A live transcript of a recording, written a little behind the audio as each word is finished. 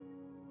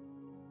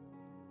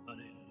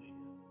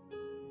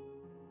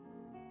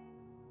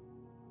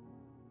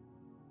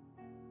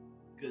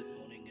Good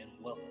morning and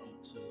welcome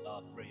to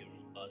our prayer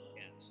room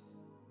podcast.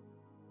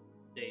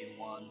 Day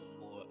one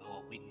for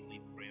our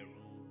weekly prayer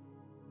room,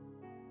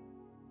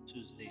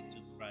 Tuesday to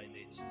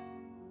Fridays.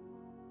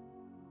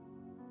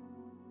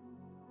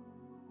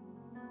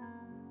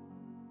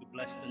 We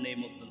bless the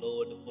name of the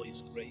Lord for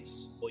His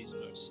grace, for His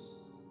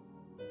mercy.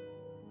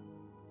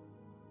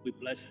 We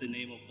bless the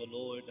name of the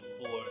Lord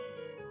for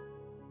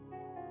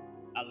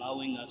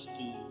allowing us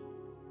to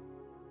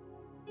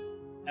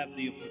have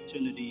the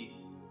opportunity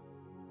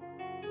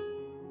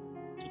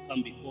to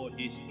come before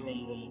His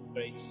throne room of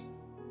grace.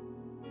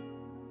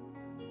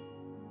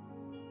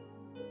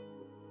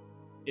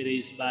 It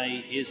is by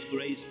His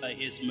grace, by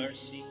His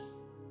mercy,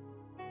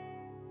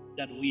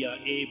 that we are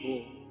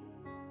able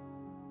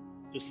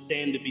to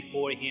stand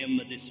before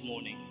Him this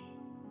morning.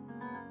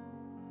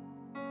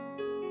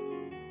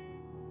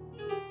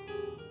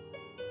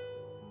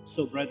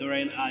 So,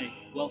 brethren, I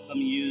welcome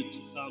you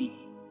to come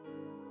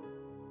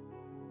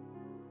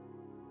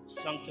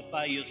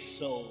sanctify your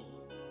soul,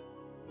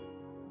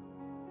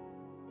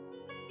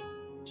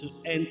 to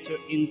enter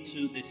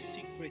into the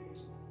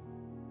secret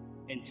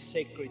and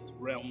sacred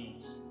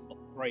realms of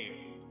prayer.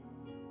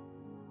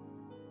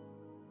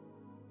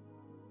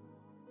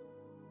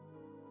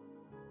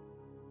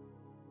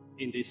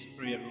 In this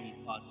prayer room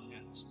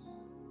podcast,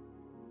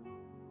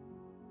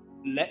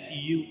 let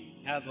you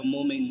have a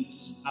moment,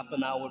 half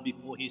an hour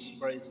before His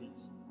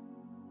presence,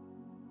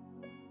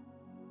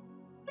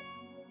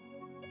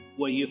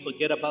 where you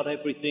forget about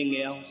everything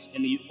else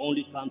and you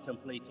only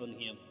contemplate on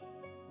Him.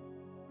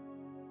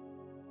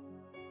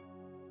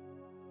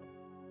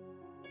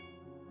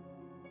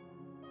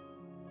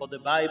 For the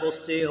Bible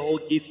says, "Oh,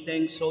 give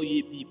thanks, O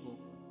ye people.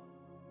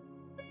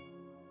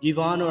 Give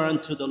honor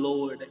unto the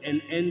Lord,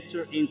 and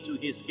enter into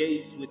His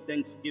gate with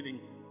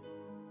thanksgiving,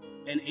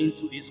 and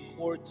into His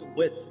court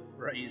with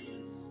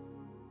praises."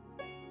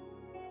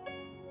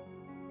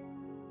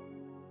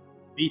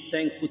 Be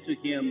thankful to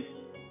Him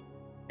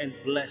and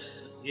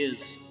bless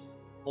His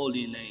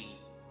holy name.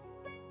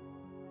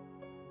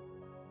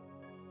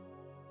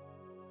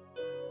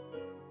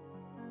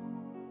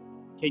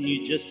 Can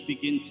you just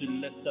begin to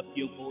lift up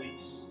your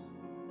voice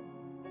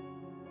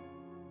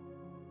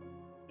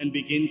and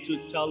begin to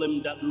tell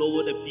Him that,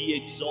 Lord, be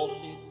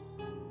exalted.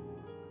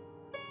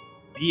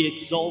 Be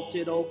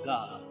exalted, O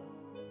God.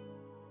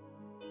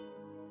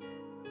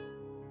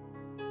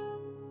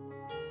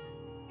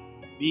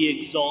 Be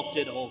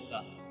exalted, O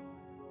God.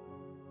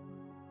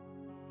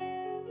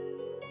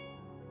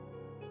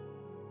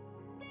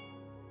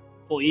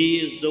 For He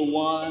is the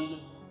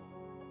one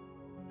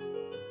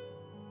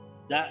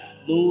that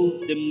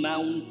moved the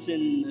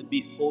mountain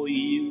before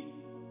you.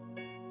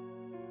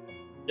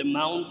 The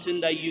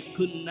mountain that you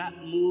could not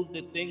move,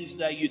 the things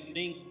that you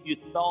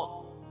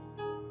thought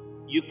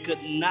you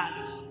could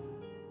not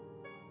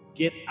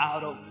get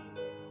out of.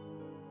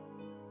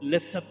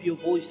 Lift up your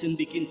voice and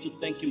begin to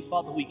thank Him.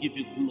 Father, we give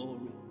you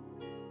glory.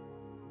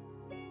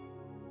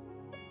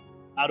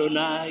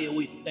 Adonai,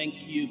 we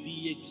thank you.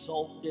 Be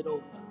exalted, O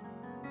God.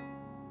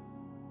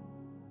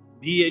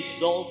 Be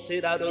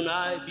exalted,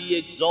 Adonai. Be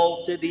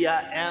exalted, the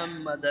I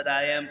am that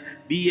I am.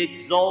 Be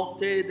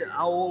exalted,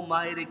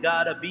 Almighty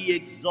God. Be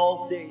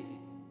exalted.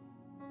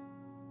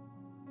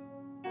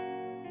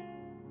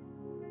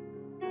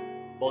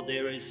 For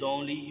there is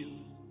only you.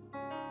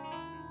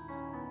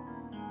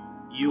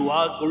 You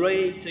are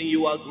great and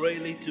you are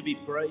greatly to be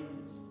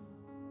praised.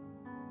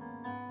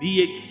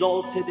 Be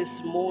exalted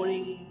this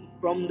morning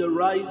from the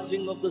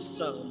rising of the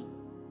sun.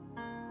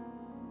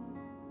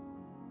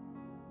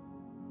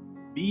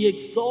 Be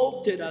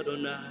exalted,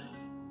 Adonai,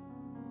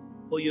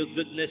 for your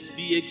goodness.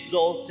 Be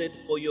exalted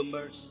for your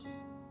mercy.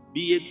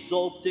 Be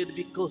exalted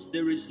because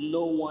there is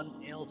no one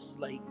else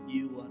like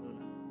you,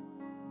 Adonai.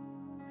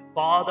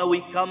 Father,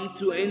 we come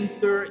to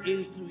enter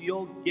into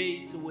your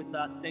gate with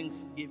our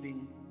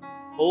thanksgiving.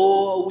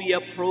 Oh, we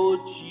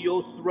approach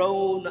your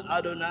throne,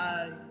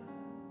 Adonai.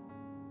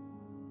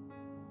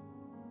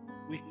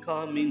 We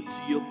come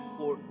into your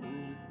courtroom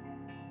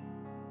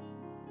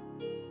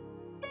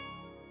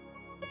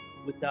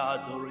with our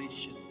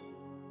adoration,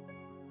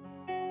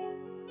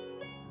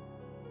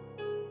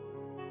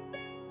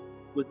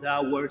 with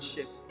our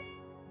worship.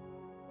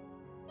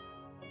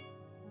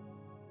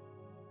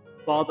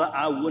 Father,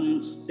 I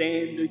wouldn't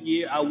stand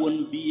here, I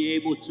wouldn't be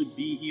able to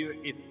be here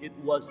if it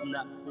was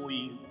not for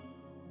you.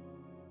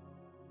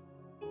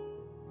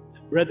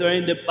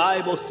 Brethren, the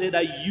Bible said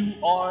that you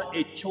are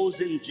a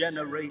chosen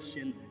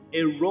generation,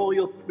 a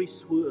royal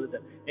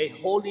priesthood, a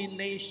holy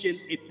nation,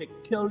 a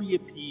peculiar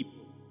people,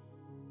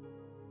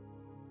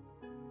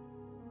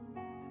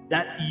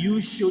 that you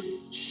should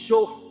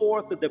show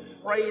forth the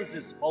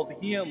praises of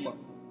Him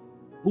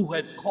who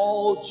had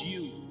called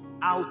you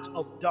out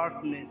of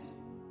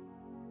darkness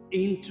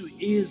into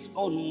His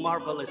own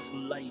marvelous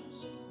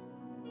light.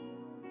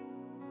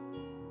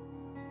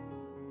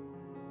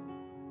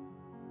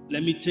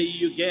 Let me tell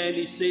you again,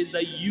 He says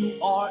that you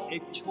are a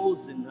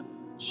chosen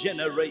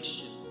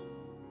generation.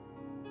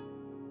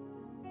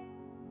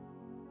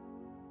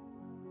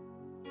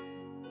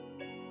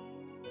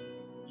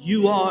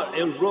 You are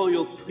a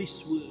royal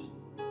priesthood.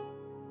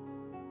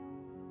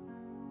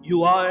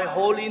 You are a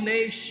holy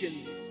nation,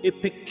 a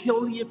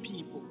peculiar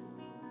people.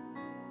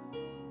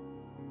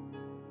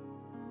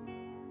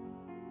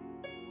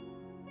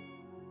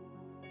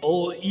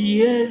 Oh,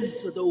 he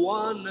is the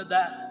one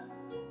that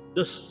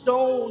the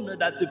stone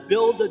that the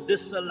builder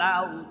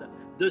disallowed,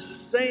 the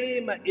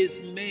same is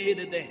made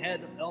at the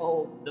head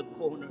of the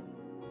corner.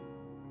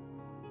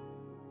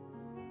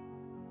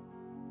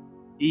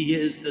 He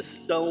is the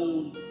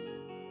stone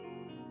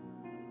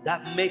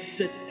that makes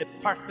it a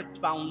perfect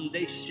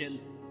foundation.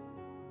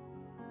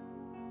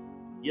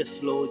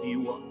 Yes, Lord,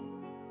 you are.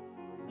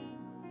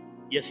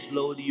 Yes,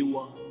 Lord, you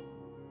are.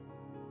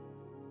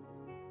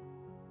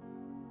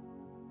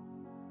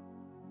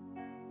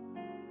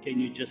 Can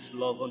you just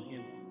love on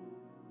him?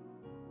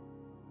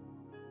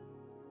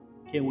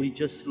 Can we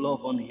just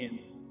love on him?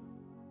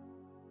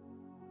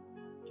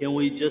 Can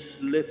we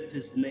just lift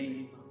his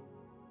name?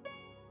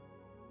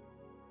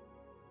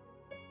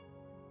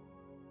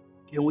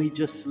 Can we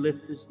just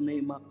lift his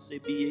name up? Say,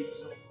 be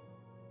exalted.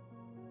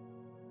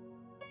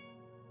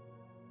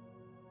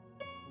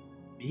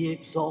 Be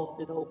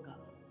exalted, oh God.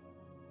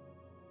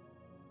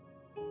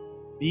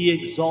 Be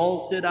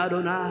exalted,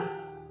 Adonai.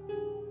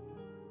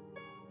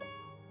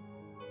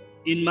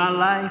 In my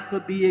life,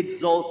 be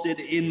exalted.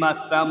 In my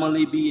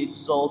family, be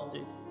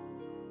exalted.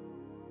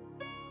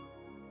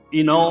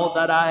 In all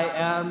that I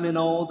am, in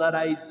all that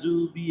I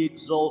do, be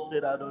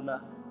exalted, Adonai.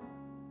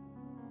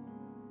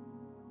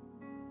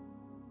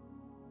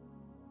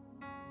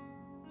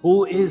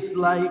 Who is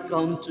like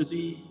unto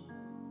thee?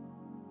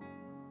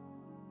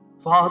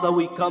 Father,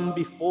 we come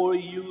before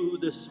you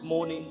this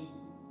morning.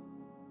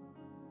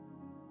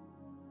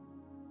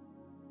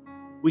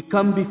 We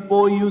come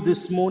before you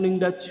this morning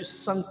that you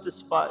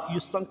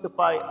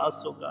sanctify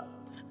us, oh God.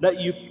 That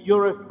you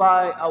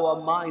purify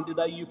our mind,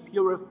 that you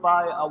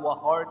purify our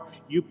heart,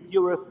 you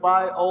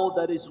purify all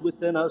that is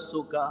within us,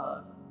 oh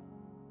God.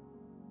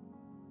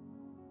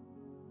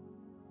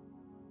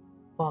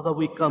 Father,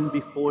 we come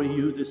before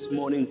you this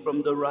morning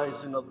from the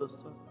rising of the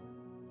sun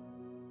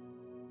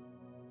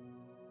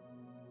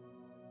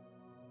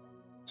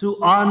to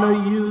honor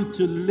you,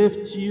 to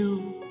lift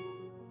you,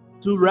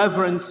 to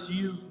reverence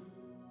you.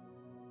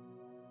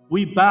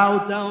 We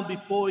bow down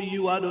before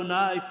you,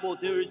 Adonai, for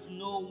there is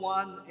no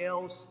one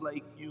else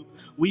like you.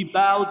 We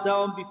bow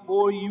down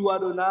before you,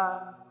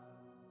 Adonai,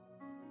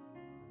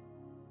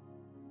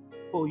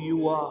 for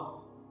you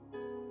are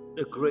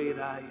the great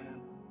I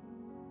am.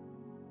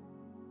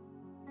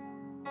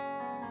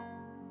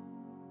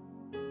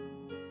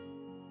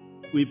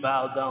 We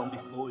bow down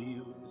before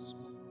you this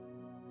morning.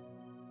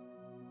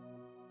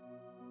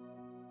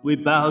 We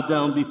bow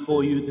down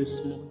before you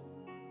this morning.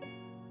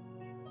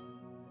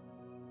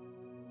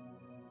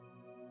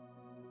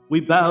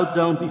 We bow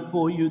down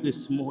before you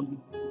this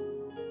morning.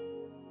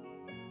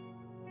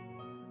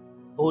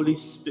 Holy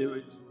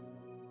Spirit,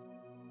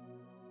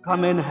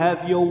 come and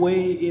have your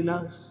way in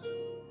us.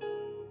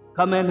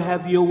 Come and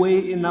have your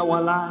way in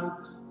our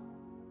lives.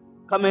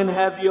 Come and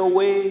have your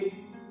way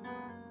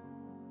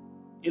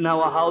in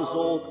our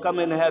household. Come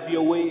and have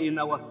your way in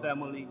our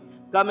family.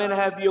 Come and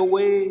have your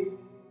way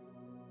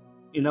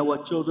in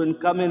our children.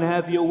 Come and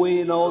have your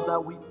way in all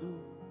that we do.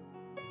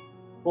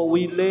 For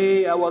we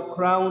lay our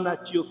crown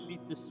at your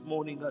feet this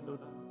morning, Adonai.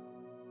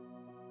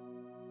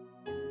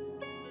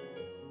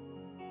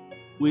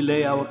 We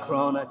lay our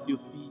crown at your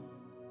feet.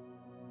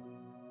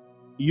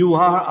 You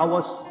are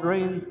our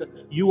strength.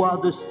 You are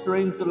the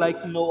strength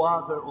like no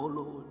other, O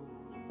Lord.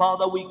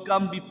 Father, we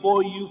come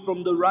before you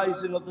from the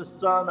rising of the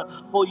sun,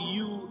 for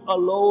you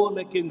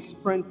alone can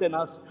strengthen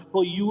us,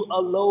 for you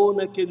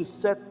alone can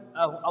set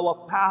our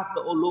path,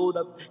 O Lord,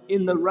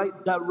 in the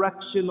right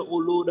direction, O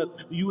Lord.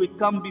 You will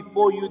come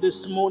before you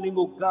this morning,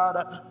 O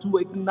God, to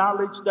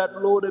acknowledge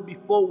that, Lord,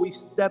 before we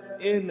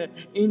step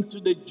into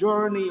the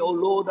journey, O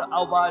Lord,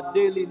 of our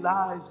daily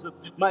lives.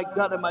 My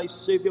God and my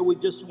Savior, we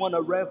just want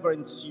to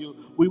reverence you.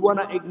 We want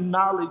to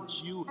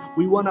acknowledge you.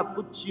 We want to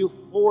put you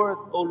forth,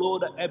 O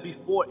Lord,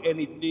 before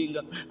anything.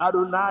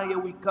 Adonai,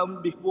 we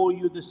come before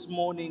you this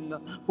morning,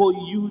 for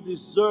you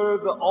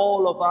deserve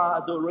all of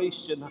our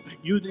adoration.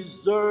 You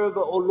deserve,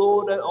 O Lord,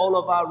 all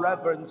of our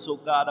reverence, O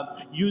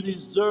God. You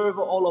deserve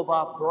all of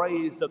our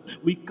praise.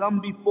 We come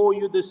before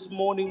you this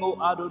morning, O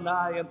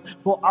Adonai,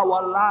 for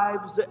our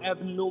lives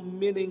have no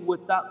meaning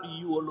without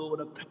you, O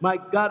Lord. My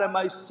God and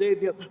my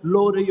Savior,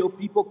 Lord, your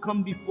people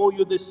come before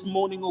you this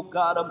morning, O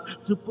God,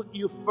 to put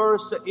you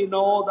first in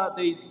all that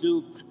they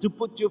do, to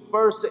put you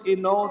first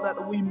in all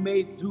that we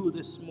may do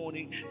this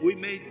morning, we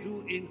may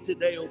do in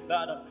today, oh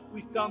God.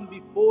 We come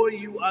before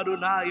you,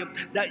 Adonai,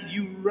 that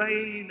you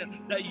reign,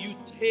 that you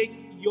take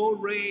your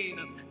reign,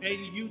 and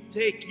you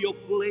take your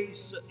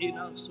place in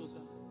us, oh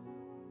God.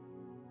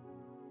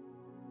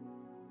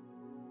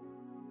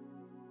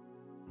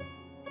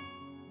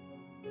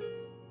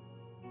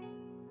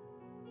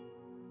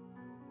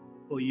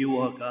 For you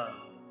are God.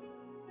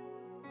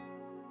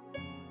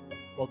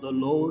 For the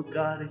Lord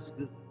God is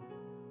good.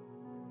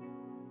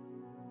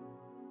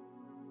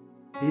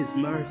 His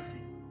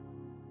mercy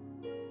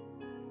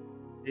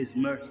His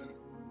mercy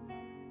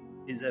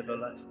is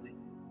everlasting,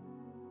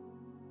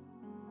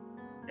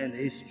 and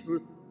His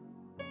truth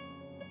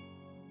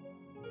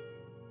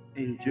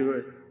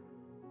endureth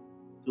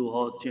to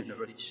all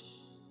generations.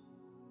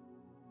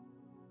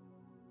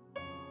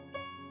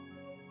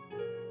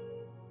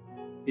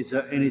 Is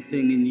there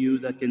anything in you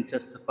that can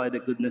testify the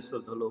goodness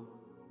of the Lord?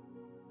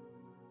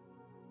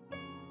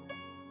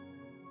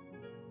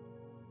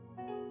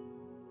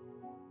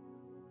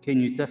 Can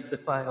you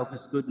testify of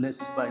His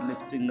goodness by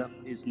lifting up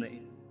His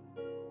name?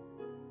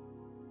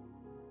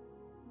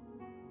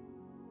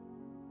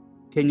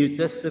 Can you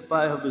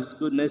testify of His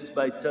goodness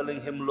by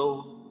telling Him,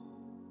 Lord,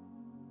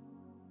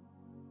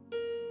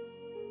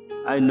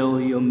 I know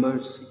your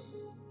mercy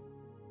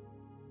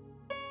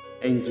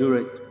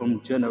endureth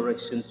from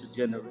generation to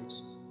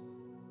generation.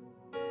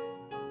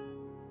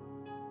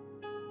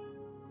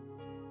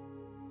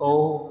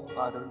 Oh,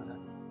 Adonai,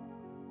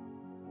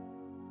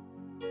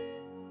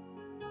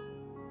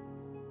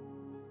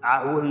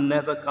 I will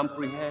never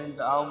comprehend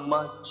how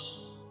much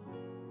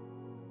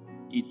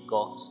it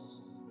cost.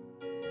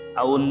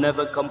 I will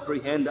never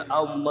comprehend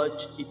how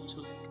much it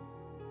took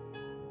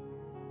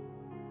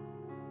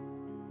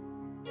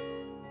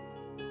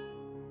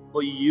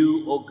for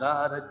you, oh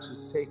God,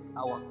 to take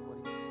our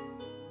place.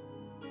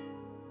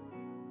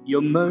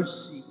 Your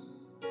mercy,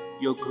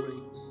 your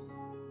grace,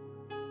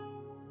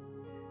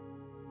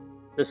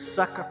 the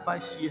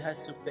sacrifice you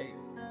had to pay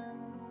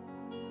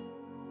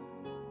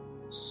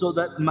so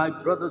that my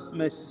brothers,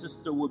 my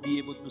sister will be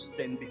able to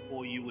stand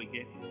before you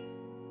again.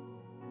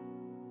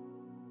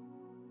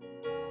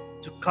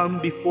 To come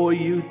before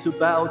you, to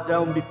bow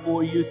down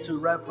before you, to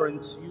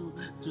reverence you,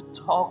 to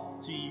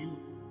talk to you.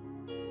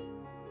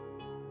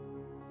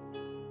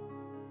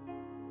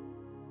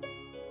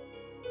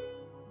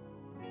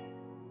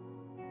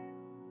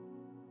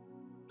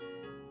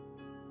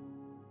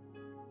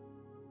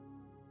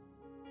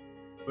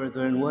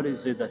 Brethren, what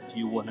is it that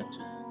you wanted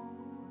to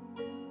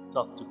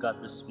talk to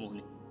God this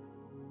morning?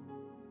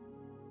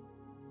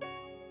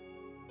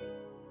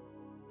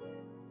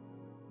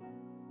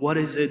 What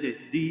is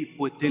it deep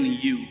within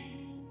you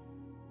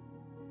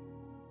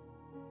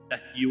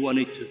that you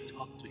wanted to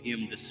talk to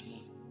Him this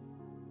morning?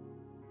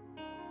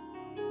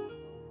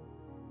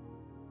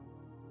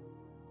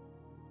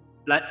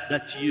 Like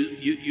that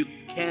you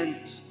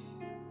can't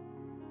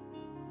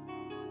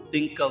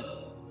think of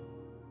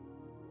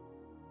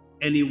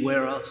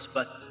anywhere else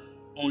but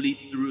only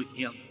through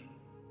Him.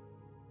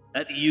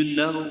 That you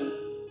know,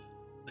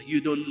 but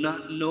you do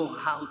not know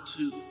how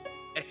to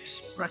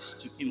express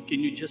to Him.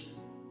 Can you just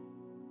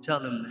tell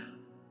Him that?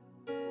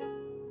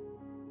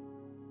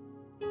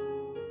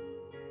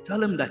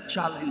 Tell Him that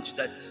challenge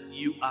that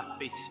you are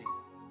facing.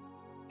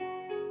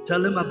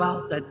 Tell Him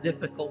about that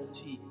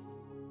difficulty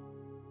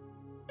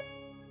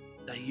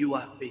that you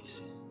are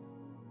facing.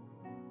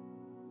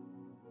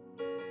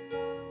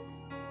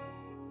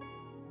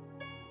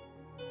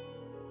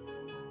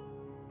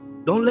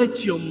 Don't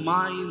let your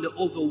mind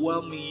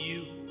overwhelm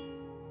you,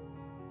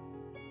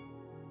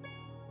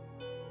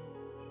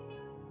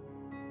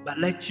 but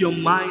let your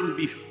mind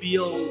be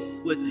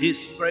filled with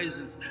His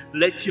presence.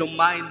 Let your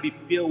mind be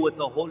filled with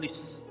the Holy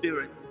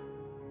Spirit.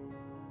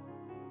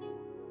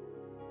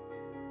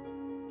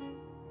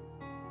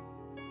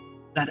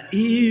 That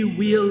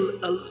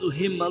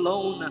Him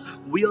alone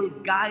will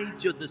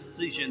guide your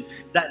decision.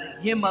 That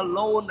Him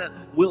alone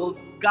will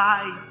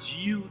guide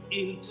you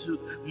into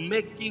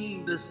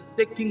taking the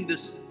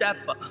step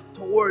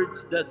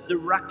towards the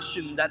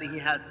direction that He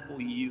had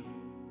for you.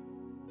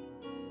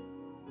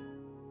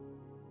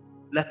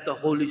 Let the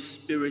Holy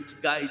Spirit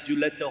guide you.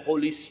 Let the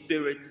Holy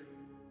Spirit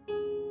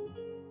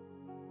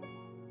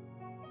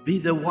be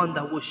the one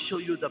that will show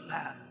you the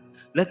path.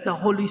 Let the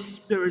Holy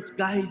Spirit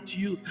guide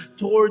you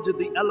towards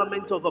the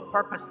element of a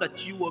purpose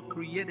that you were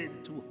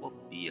created to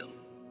fulfill.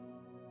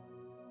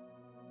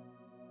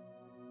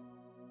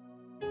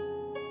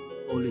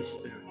 Holy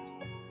Spirit,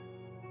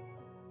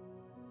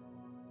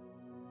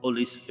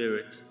 Holy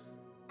Spirit,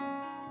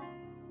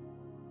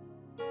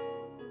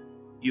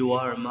 you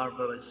are a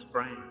marvelous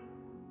friend.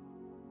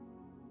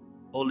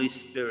 Holy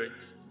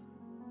Spirit,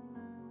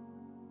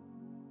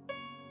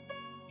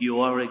 you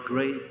are a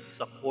great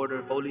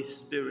supporter. Holy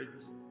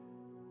Spirit,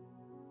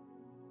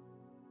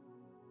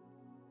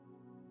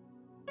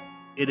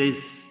 it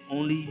is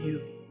only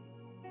you.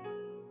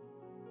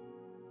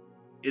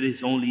 It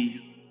is only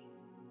you.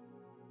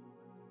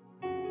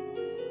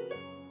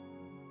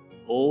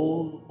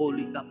 Oh,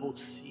 Holy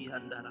Kaposi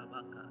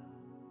andarabaka.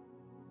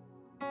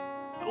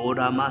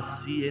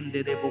 Oramasi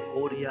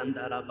enderebokori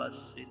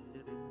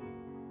andarabasete.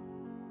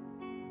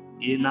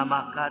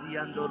 Inamakari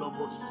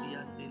andorobosi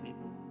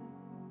andelebo.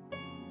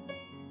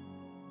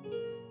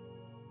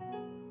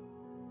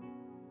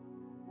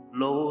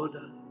 Lord,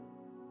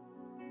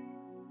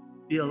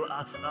 fill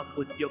us up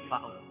with your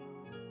power.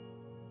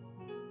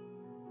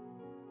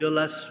 Fill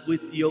us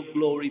with your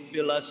glory.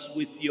 Fill us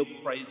with your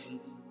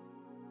presence.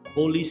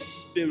 Holy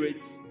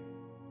Spirit,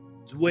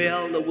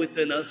 dwell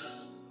within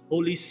us.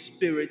 Holy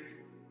Spirit,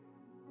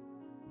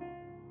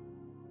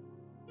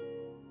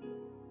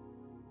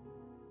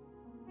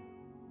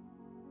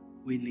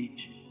 We need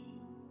you.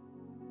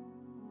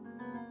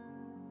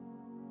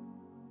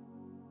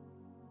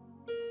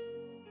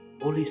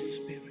 Holy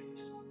Spirit,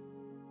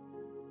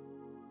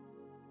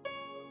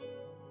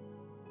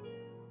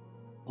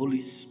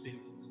 Holy Spirit,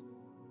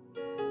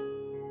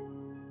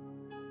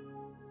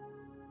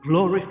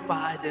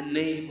 glorify the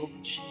name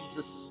of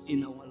Jesus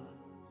in our life.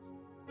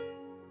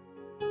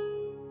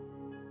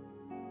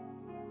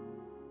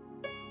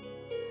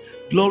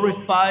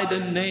 Glorify the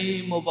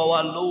name of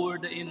our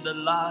Lord in the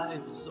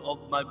lives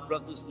of my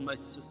brothers and my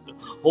sisters.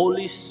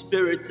 Holy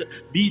Spirit,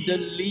 be the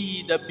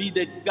leader, be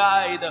the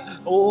guide.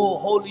 Oh,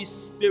 Holy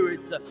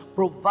Spirit,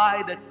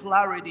 provide a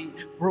clarity,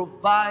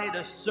 provide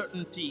a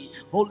certainty.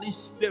 Holy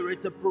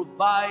Spirit,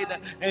 provide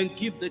and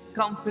give the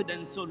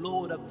confidence, oh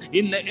Lord,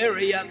 in the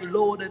area,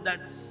 Lord,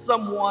 that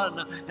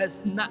someone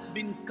has not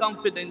been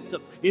confident,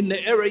 in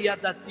the area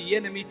that the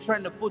enemy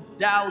trying to put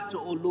doubt,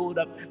 oh Lord,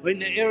 in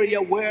the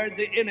area where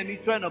the enemy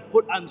trying to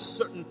put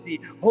uncertainty.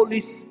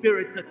 Holy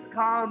Spirit, to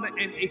come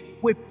and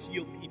equip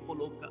your people,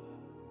 oh God.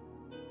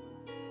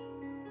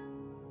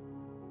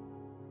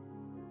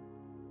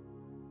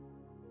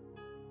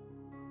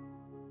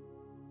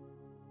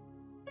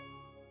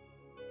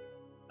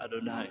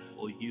 Adonai,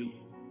 for you.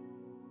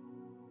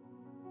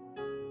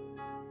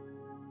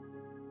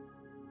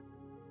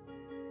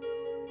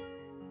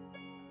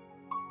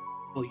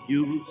 For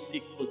you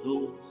seek for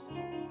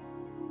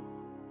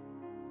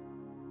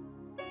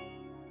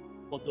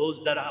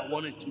those that are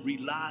wanting to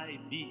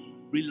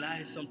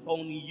relies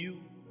upon you,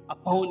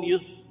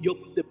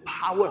 the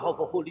power of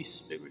the Holy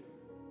Spirit.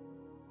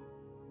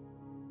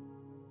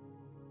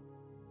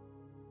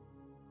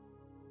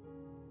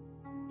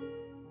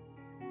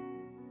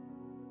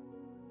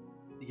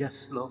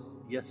 Yes, Lord.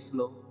 Yes,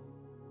 Lord.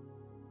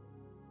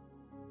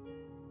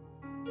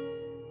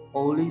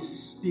 Holy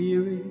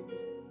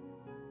Spirit,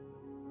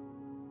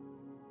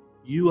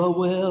 you are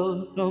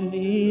welcome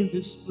in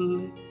this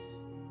place.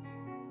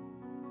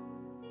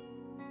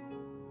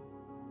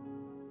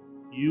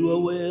 You are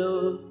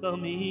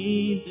welcome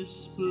in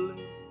this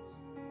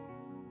place.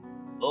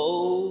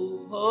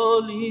 Oh,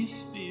 Holy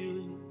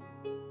Spirit,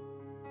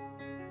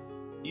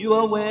 you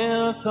are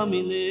welcome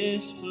in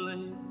this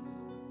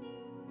place.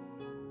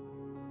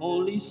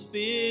 Holy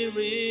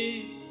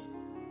Spirit,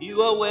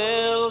 you are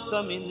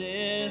welcome in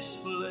this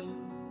place.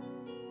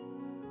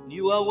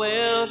 You are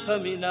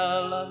welcome in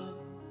our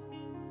lives.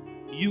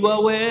 You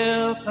are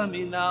welcome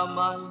in our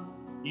mind.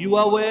 You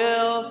are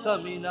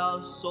welcome in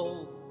our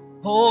soul.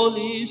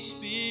 Holy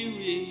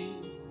Spirit,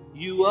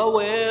 you are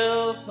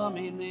welcome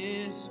in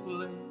this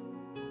place.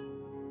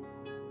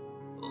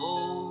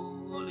 Oh,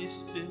 Holy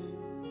Spirit.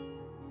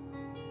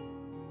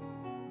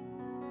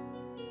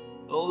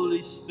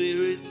 Holy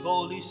Spirit,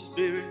 Holy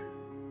Spirit.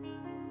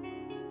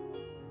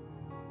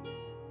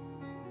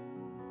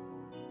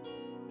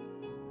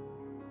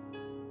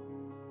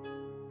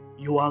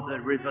 You are the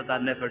river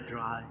that never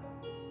dries.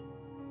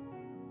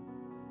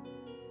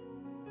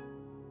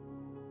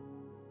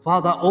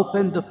 Father,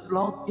 open the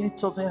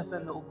floodgates of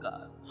heaven, oh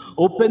God.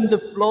 Open the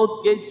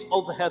floodgates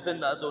of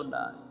heaven,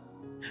 Adonai.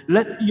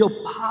 Let your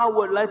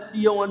power, let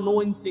your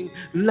anointing,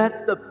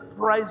 let the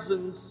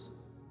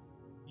presence,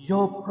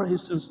 your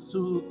presence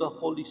to the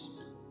Holy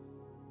Spirit.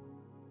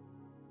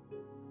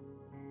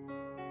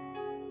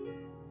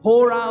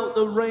 Pour out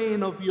the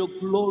rain of your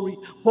glory.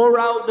 Pour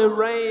out the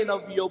rain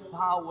of your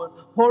power.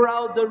 Pour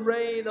out the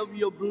rain of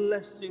your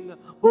blessing.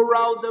 Pour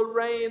out the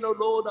rain, O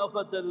Lord, of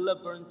a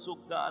deliverance, O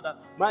God.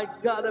 My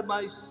God and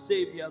my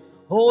Savior.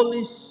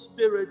 Holy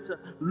Spirit,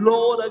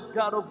 Lord, a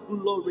God of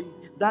glory,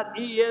 that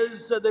He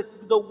is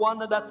the one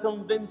that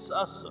convicts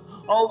us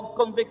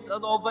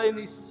of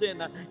any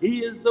sin.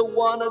 He is the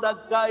one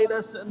that guides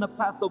us in the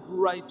path of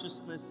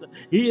righteousness.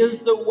 He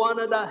is the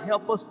one that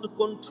helps us to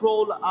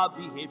control our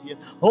behavior.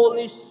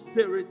 Holy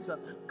Spirit,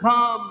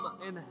 come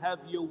and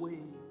have your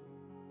way.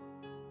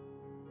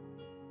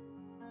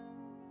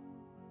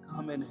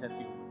 Come and have your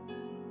way.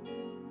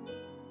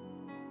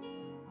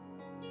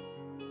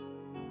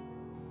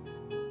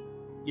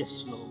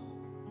 Yes, Lord.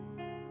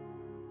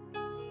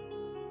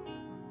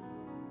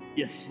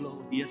 Yes,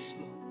 Lord. Yes,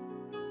 Lord.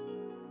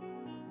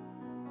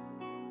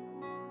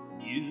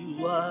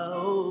 You are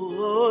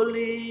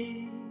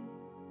holy,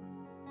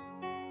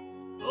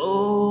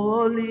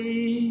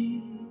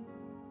 holy.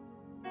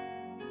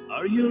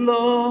 Are you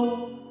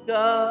Lord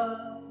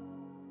God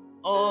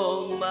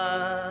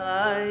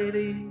Almighty?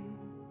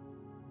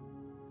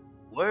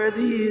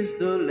 Worthy is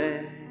the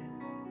Lamb.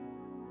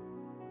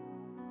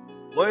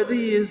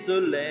 Worthy is the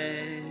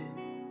Lamb.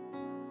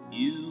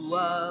 You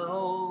are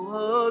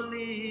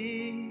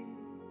holy,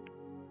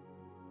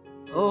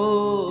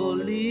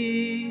 holy.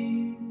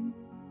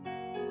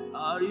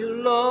 Are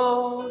you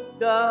Lord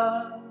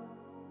God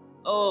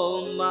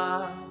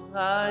Almighty?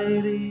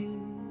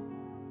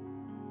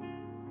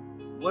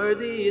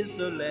 Worthy is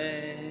the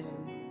Lamb.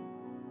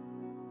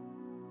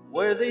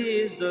 Worthy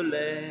is the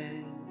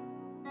Lamb.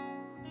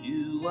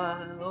 You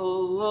are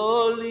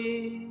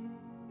holy,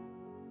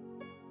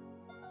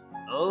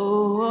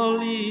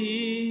 holy,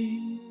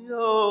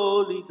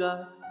 holy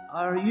God.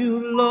 are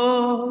you,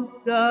 Lord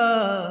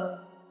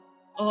God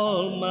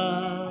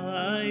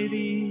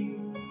Almighty.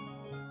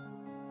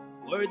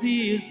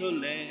 Worthy is the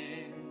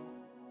Lamb,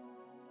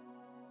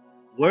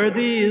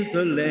 worthy is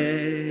the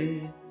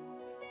Lamb.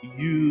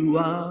 You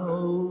are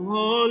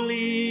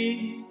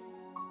holy,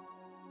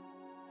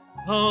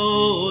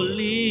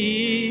 holy.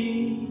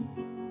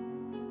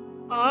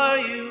 Are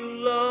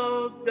you,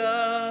 Lord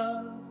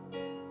God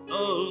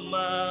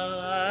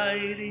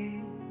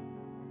Almighty?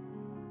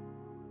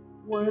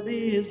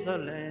 Worthy is the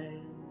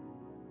Lamb,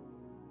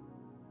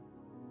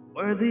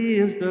 worthy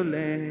is the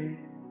Lamb.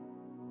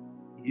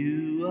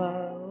 You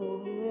are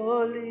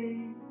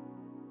holy,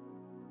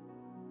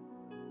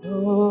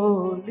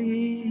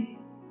 holy,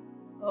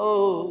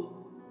 oh.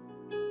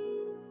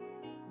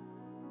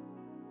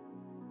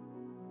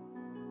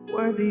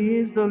 Worthy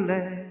is the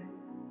Lamb,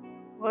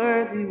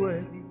 worthy,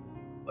 worthy,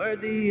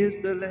 worthy is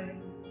the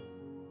Lamb.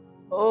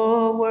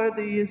 Oh,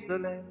 worthy is the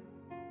Lamb,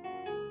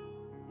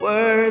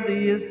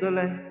 worthy is the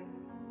Lamb.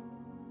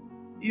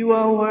 You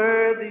are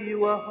worthy,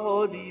 you are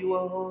holy, you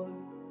are holy.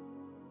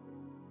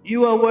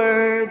 You are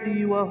worthy,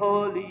 you are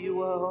holy,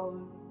 you are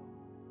holy.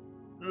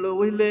 Lord,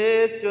 we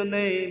lift your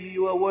name,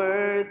 you are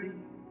worthy.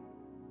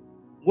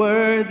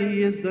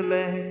 Worthy is the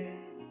Lamb,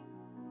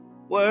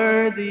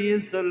 worthy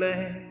is the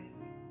Lamb.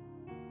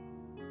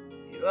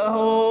 You are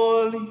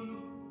holy,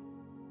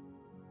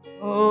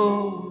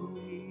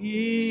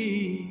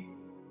 holy.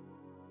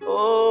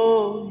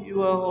 Oh,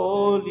 you are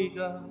holy,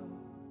 God.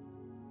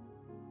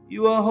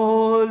 You are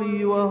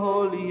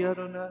holy,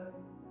 Adonai.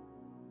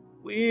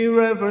 We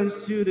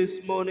reverence you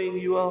this morning.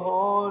 You are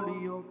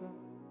holy, O God.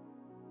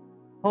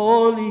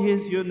 Holy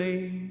is your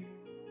name.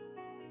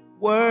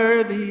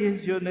 Worthy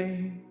is your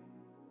name.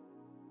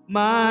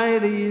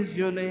 Mighty is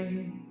your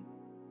name.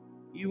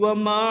 You are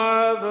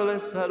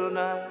marvelous,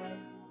 Adonai.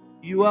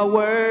 You are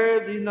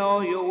worthy in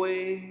all your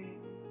way.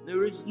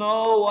 There is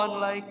no one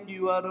like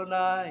you,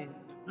 Adonai.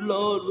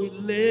 Lord, we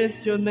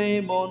lift your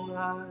name on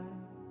high.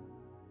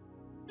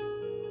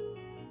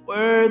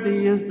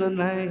 Worthy is the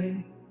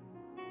name.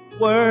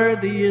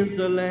 Worthy is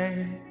the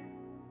Lamb.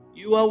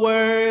 You are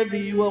worthy,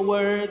 you are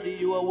worthy,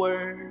 you are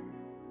worthy.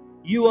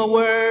 You are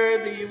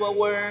worthy, you are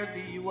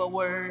worthy, you are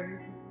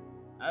worthy.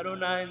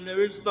 Adonai,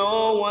 there is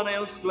no one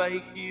else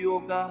like you, O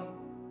God.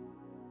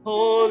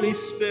 Holy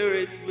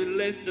Spirit, we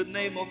lift the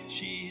name of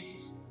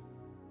Jesus.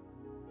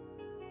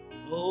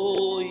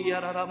 Oh,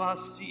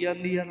 Yararamasi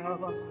and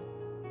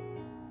Yarabas.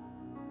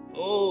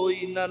 Oh,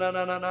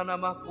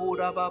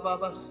 Inananananamakura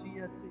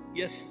Bababasiate.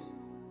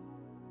 Yes.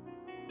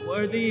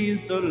 Worthy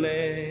is the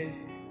Lamb.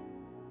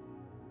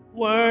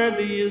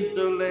 Worthy is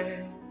the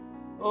Lamb.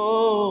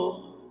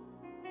 Oh,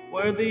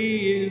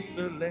 worthy is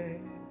the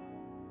Lamb.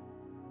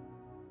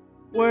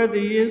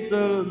 Worthy is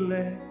the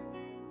Lamb.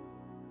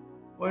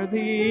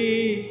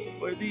 Worthy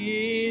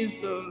is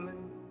the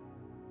Lamb.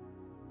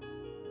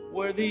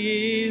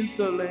 Worthy is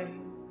the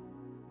Lamb.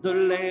 The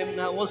Lamb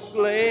that was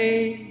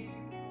slain.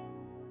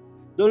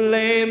 The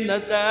Lamb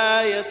that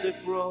died at the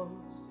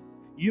cross.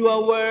 You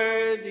are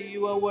worthy,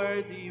 you are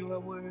worthy, you are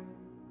worthy.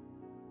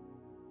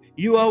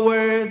 You are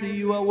worthy,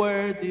 you are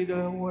worthy, you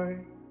are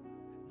worthy.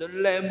 The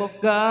Lamb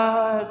of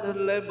God, the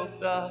Lamb of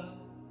God,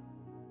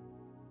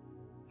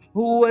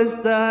 who has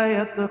died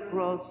at the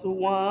cross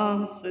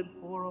once and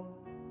for all.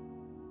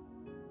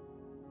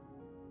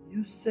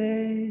 You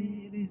say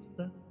it is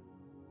done.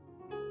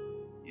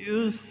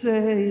 You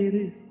say it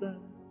is done.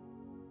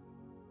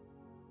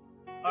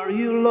 Are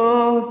you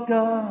Lord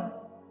God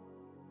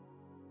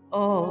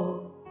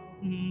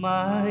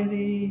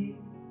Almighty?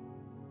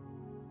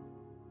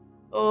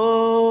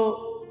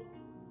 Oh,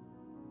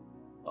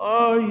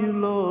 are you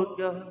Lord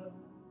God?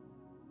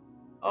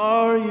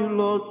 Are you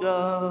Lord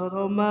God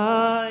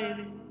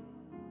Almighty?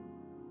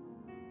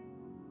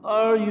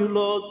 Are you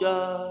Lord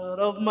God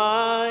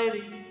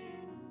Almighty?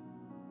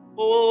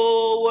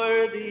 Oh,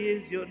 worthy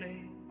is your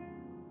name.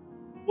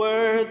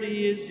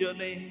 Worthy is your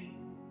name.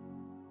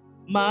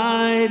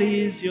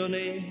 Mighty is your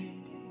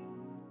name.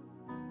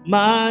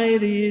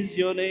 Mighty is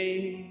your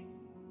name.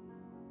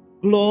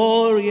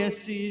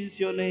 Glorious is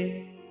your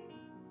name.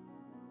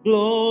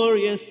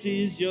 Glorious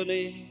is your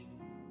name.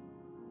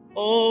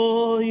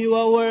 Oh, you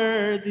are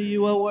worthy,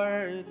 you are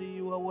worthy,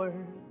 you are worthy.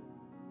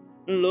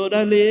 Lord,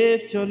 I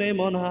lift your name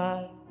on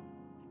high.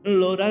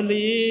 Lord, I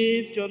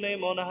lift your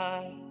name on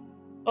high.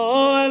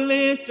 Oh, I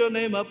lift your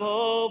name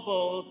above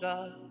all,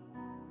 God.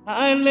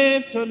 I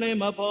lift your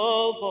name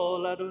above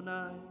all,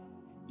 Adonai.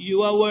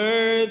 You are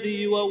worthy,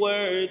 you are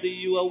worthy,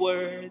 you are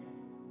worthy.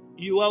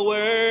 You are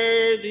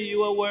worthy,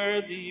 you are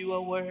worthy, you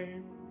are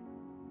worthy.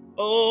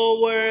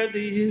 Oh,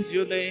 worthy is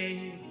your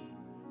name.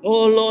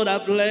 Oh, Lord,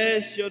 I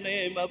bless your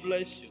name, I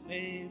bless your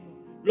name.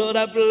 Lord,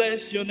 I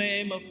bless your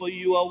name, for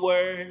you are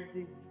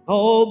worthy.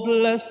 Oh,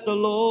 bless the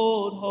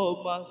Lord,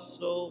 oh my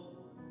soul.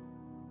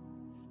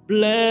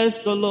 Bless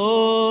the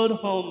Lord,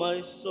 oh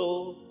my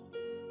soul.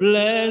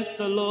 Bless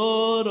the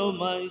Lord, oh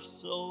my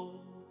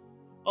soul.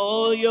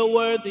 Oh, you're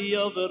worthy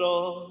of it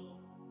all.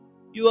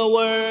 You are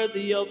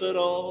worthy of it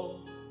all.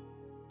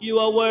 You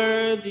are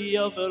worthy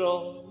of it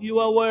all. You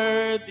are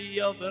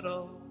worthy of it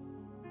all.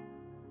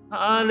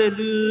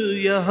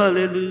 Hallelujah,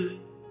 hallelujah.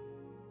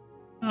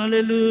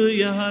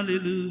 Hallelujah,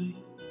 hallelujah.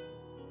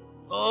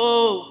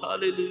 Oh,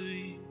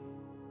 hallelujah.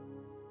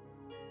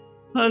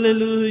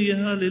 Hallelujah,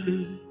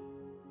 hallelujah.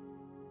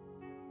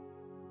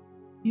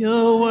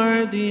 You're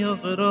worthy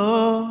of it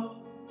all.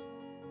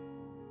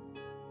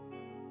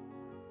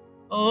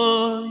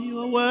 Oh, you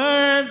are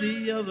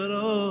worthy of it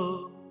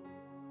all.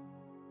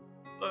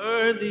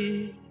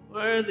 Worthy,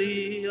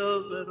 worthy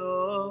of it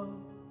all.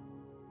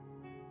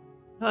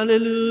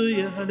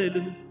 Hallelujah,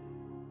 hallelujah.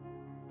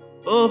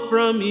 Oh,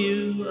 from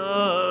you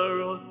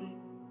are all things,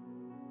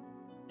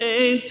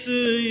 and to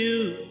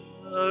you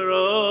are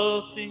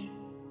all things.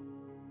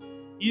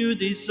 You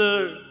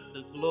deserve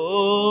the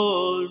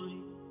glory.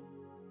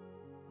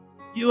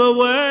 You are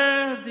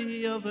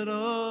worthy of it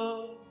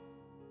all.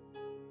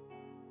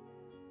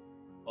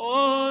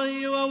 Oh,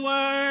 you are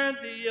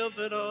worthy of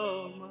it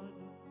all, my God.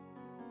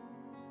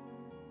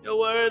 You're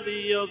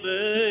worthy of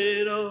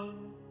it all.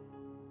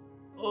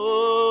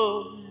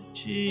 Oh,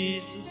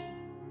 Jesus.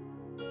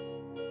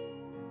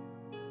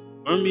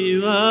 From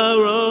you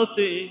are all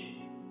things,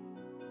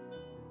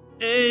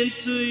 and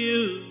to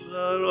you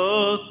are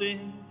all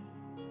things.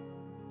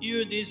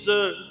 You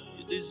deserve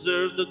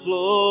the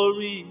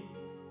glory.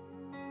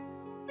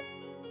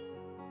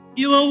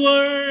 You are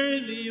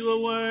worthy, you are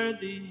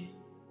worthy.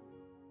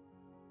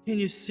 Can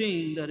you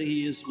sing that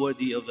He is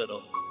worthy of it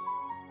all?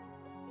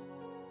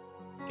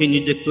 Can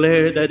you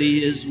declare that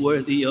He is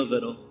worthy of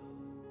it all?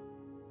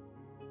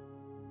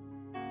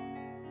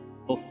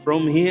 For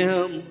from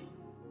Him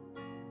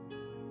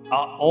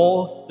are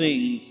all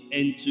things,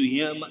 and to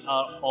Him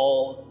are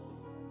all.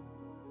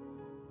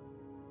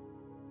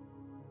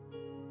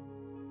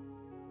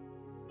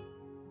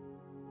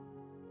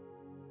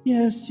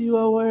 Yes, you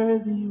are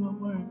worthy, you are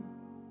worthy.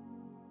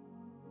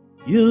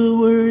 You're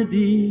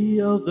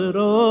worthy of it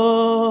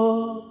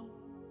all.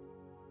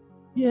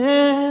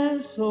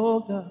 Yes, oh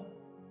God,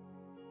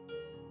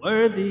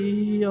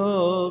 worthy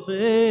of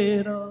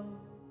it all.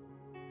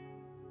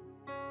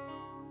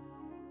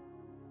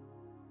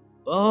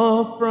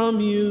 For from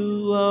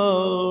you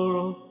are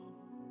all,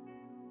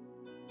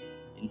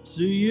 and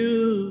to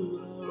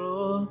you are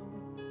all.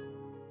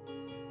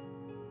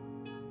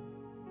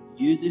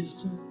 You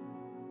deserve,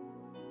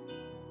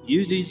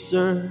 you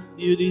deserve,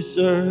 you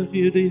deserve,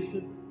 you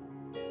deserve.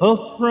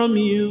 For from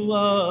you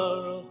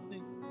are all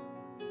things,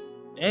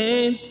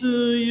 and to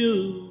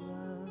you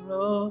are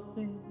all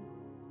things.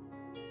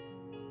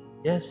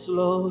 Yes,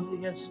 Lord,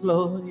 yes,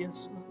 Lord,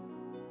 yes, Lord.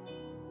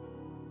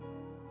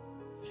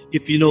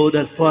 If you know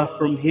that far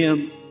from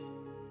Him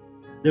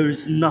there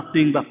is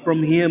nothing, but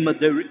from Him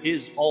there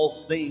is all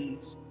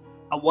things,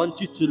 I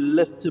want you to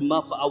lift Him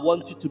up. I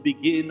want you to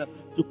begin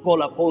to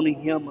call upon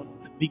Him.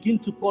 Begin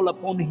to call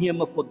upon Him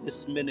for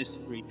this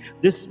ministry.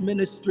 This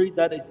ministry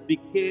that it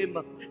became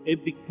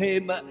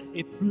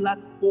a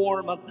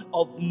platform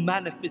of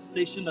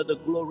manifestation of the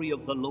glory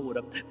of the Lord.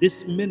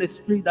 This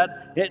ministry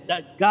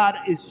that God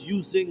is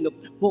using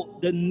for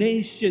the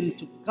nation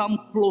to come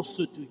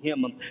closer to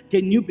Him.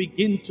 Can you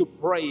begin to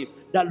pray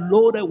that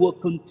Lord will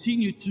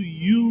continue to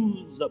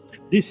use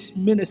this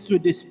ministry,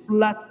 this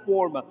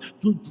platform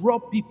to draw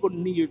people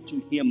near to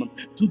Him,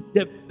 to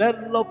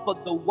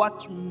develop the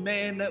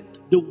watchman,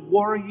 the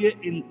warrior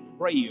in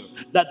prayer,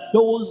 that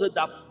those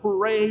that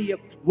pray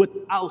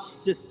without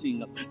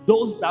ceasing,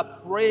 those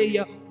that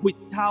pray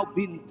without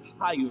being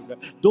tired,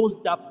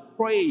 those that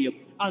pray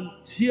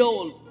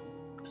until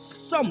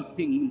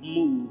something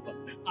move,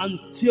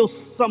 until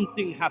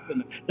something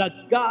happen,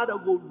 that God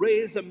will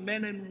raise a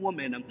men and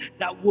women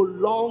that will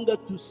longer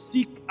to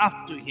seek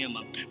after Him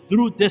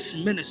through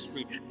this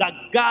ministry, that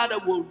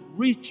God will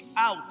reach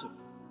out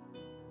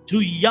to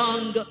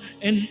young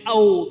and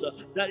old,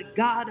 that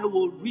God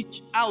will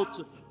reach out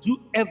to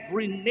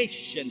every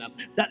nation,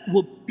 that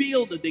will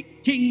build the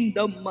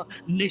kingdom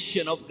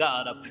nation of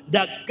God,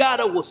 that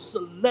God will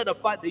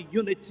solidify the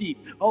unity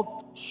of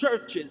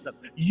churches,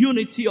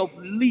 unity of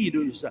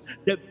leaders,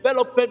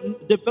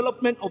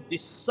 development of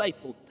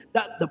disciples,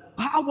 that the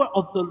power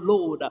of the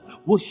Lord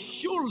will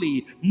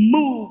surely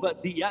move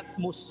the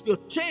atmosphere,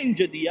 change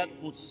the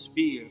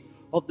atmosphere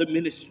of the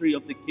ministry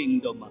of the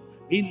kingdom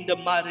in the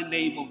mighty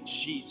name of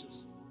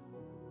Jesus.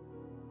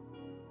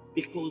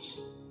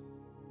 Because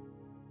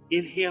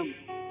in Him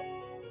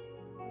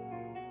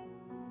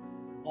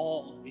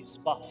all is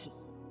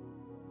possible.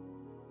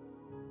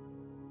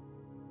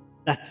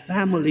 That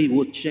family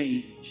will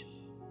change.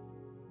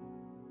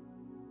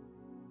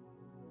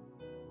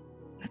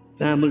 That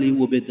family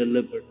will be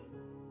delivered.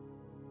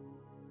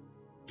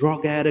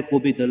 Drug addict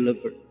will be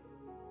delivered.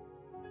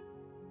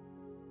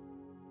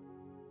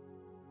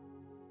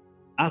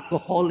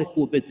 Alcoholic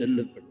will be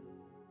delivered.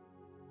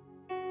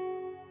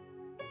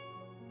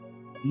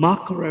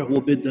 Mockerer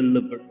will be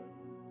delivered.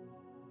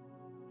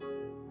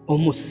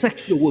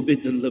 Homosexual will be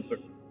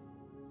delivered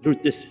through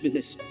this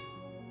ministry.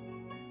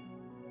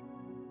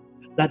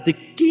 That the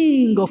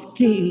King of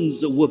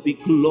Kings will be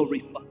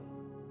glorified.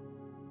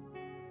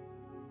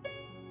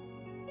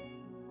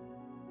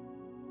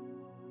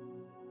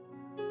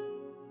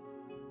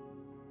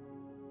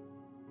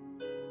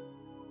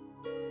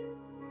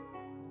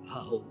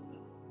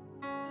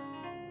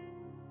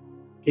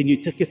 Can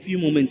you take a few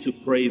moments to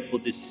pray for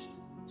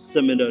this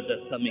seminar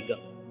that's coming up?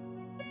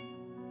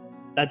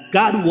 That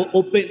God will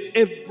open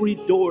every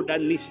door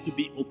that needs to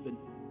be opened.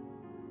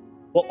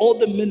 For all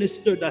the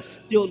ministers that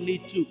still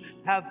need to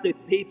have the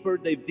paper,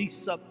 the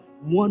visa,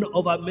 one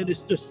of our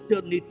ministers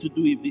still need to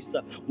do a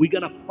visa. We're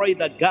going to pray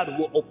that God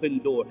will open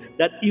door,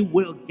 that he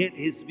will get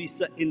his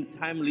visa in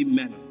timely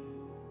manner.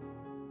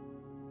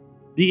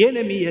 The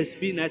enemy has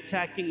been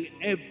attacking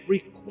every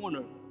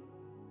corner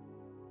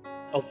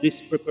of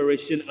this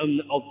preparation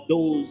and of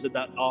those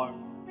that are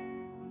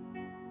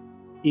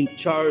in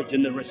charge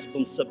and the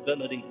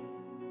responsibility,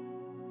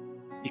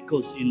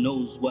 because he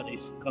knows what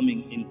is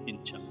coming in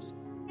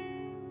Kinshasa.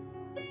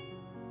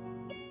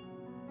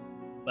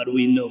 But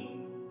we know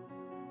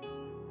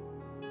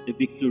the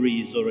victory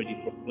is already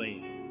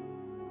proclaimed.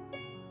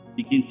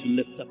 Begin to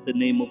lift up the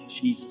name of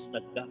Jesus,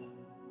 that God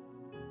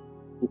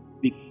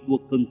will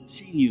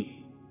continue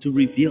to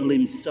reveal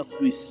himself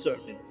to his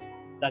servants,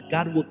 that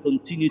God will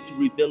continue to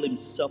reveal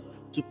himself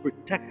to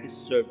protect his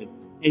servant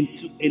and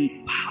to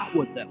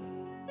empower them,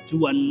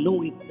 to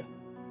anoint them.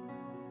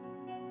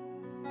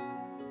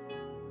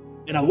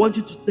 And I want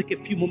you to take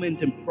a few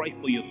moments and pray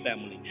for your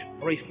family,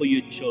 pray for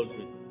your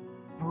children,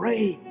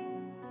 pray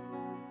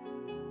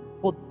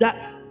for that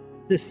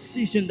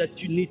decision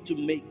that you need to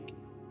make,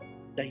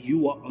 that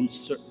you are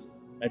uncertain,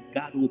 that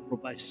God will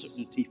provide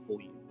certainty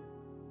for you,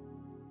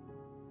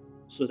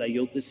 so that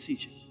your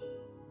decision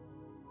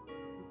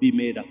will be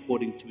made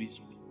according to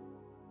his will.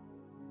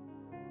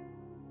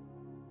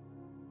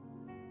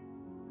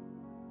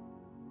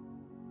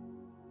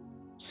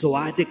 So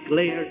I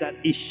declare that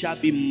it shall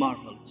be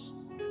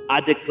marvelous.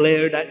 I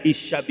declare that it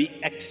shall be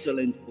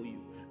excellent for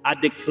you. I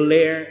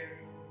declare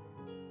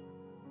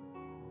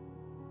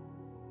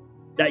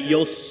that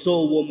your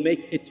soul will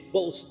make its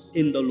boast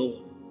in the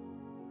Lord.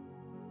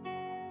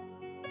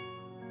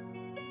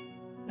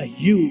 That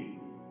you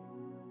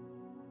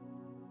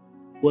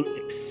will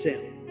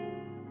excel,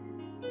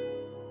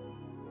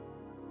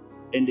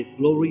 and the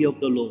glory of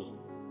the Lord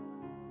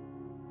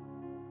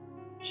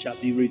shall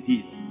be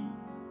revealed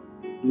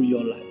through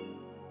your life.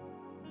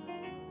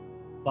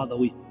 Father,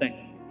 we thank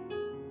you.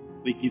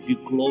 We give you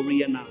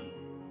glory and honor.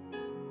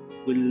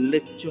 We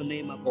lift your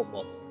name above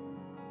all.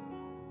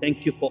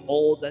 Thank you for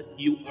all that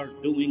you are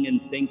doing,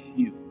 and thank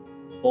you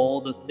for all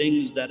the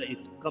things that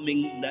it's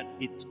coming, that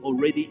it's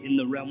already in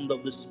the realm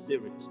of the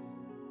Spirit.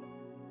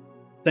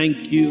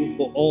 Thank you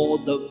for all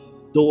the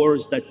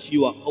doors that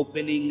you are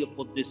opening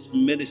for this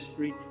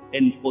ministry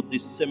and for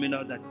this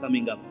seminar that's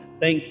coming up.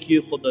 Thank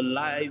you for the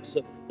lives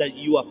that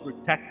you are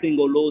protecting,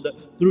 oh Lord,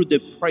 through the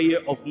prayer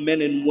of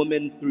men and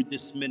women through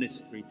this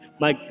ministry.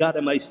 My God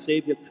and my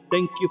Savior,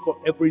 thank you for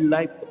every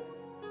life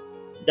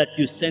that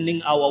you're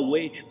sending our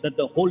way, that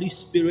the Holy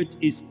Spirit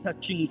is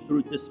touching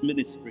through this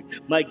ministry.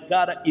 My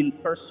God, in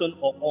person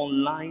or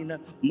online,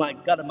 my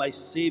God, my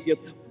Savior,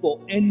 for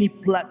any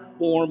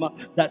platform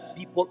that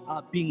people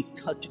are being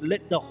touched,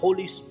 let the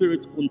Holy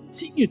Spirit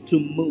continue to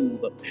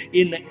move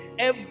in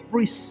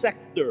every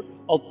sector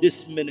of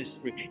this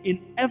ministry,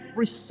 in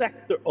every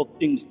sector of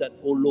things that,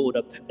 oh Lord,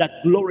 that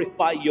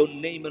glorify your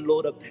name,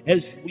 Lord,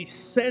 as we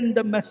send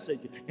the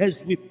message,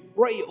 as we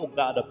pray, oh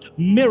God,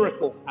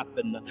 miracle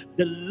happen,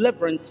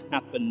 deliverance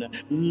happen,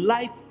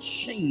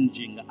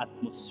 life-changing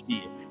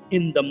atmosphere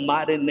in the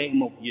mighty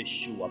name of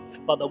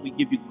Yeshua. Father, we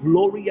give you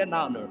glory and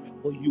honor,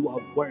 for you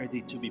are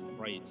worthy to be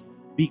praised.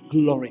 Be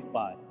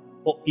glorified,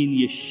 for in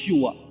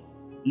Yeshua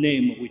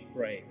name we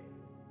pray.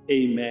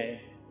 Amen.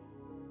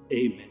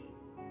 Amen.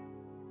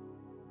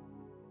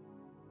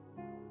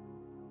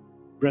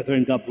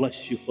 Brethren, God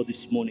bless you for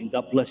this morning.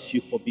 God bless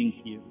you for being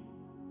here.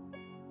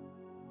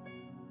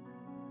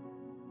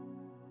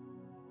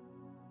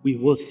 We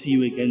will see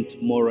you again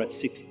tomorrow at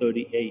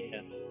 6:30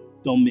 a.m.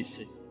 Don't miss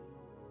it.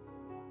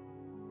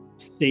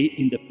 Stay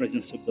in the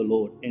presence of the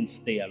Lord and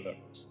stay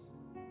alert.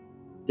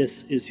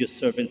 This is your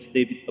servant,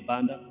 David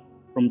Kabanda,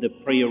 from the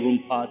Prayer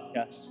Room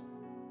Podcast.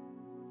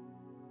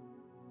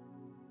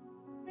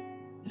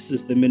 This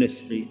is the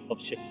ministry of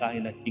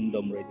Shekinah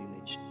Kingdom Radio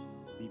Nation.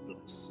 Be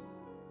blessed.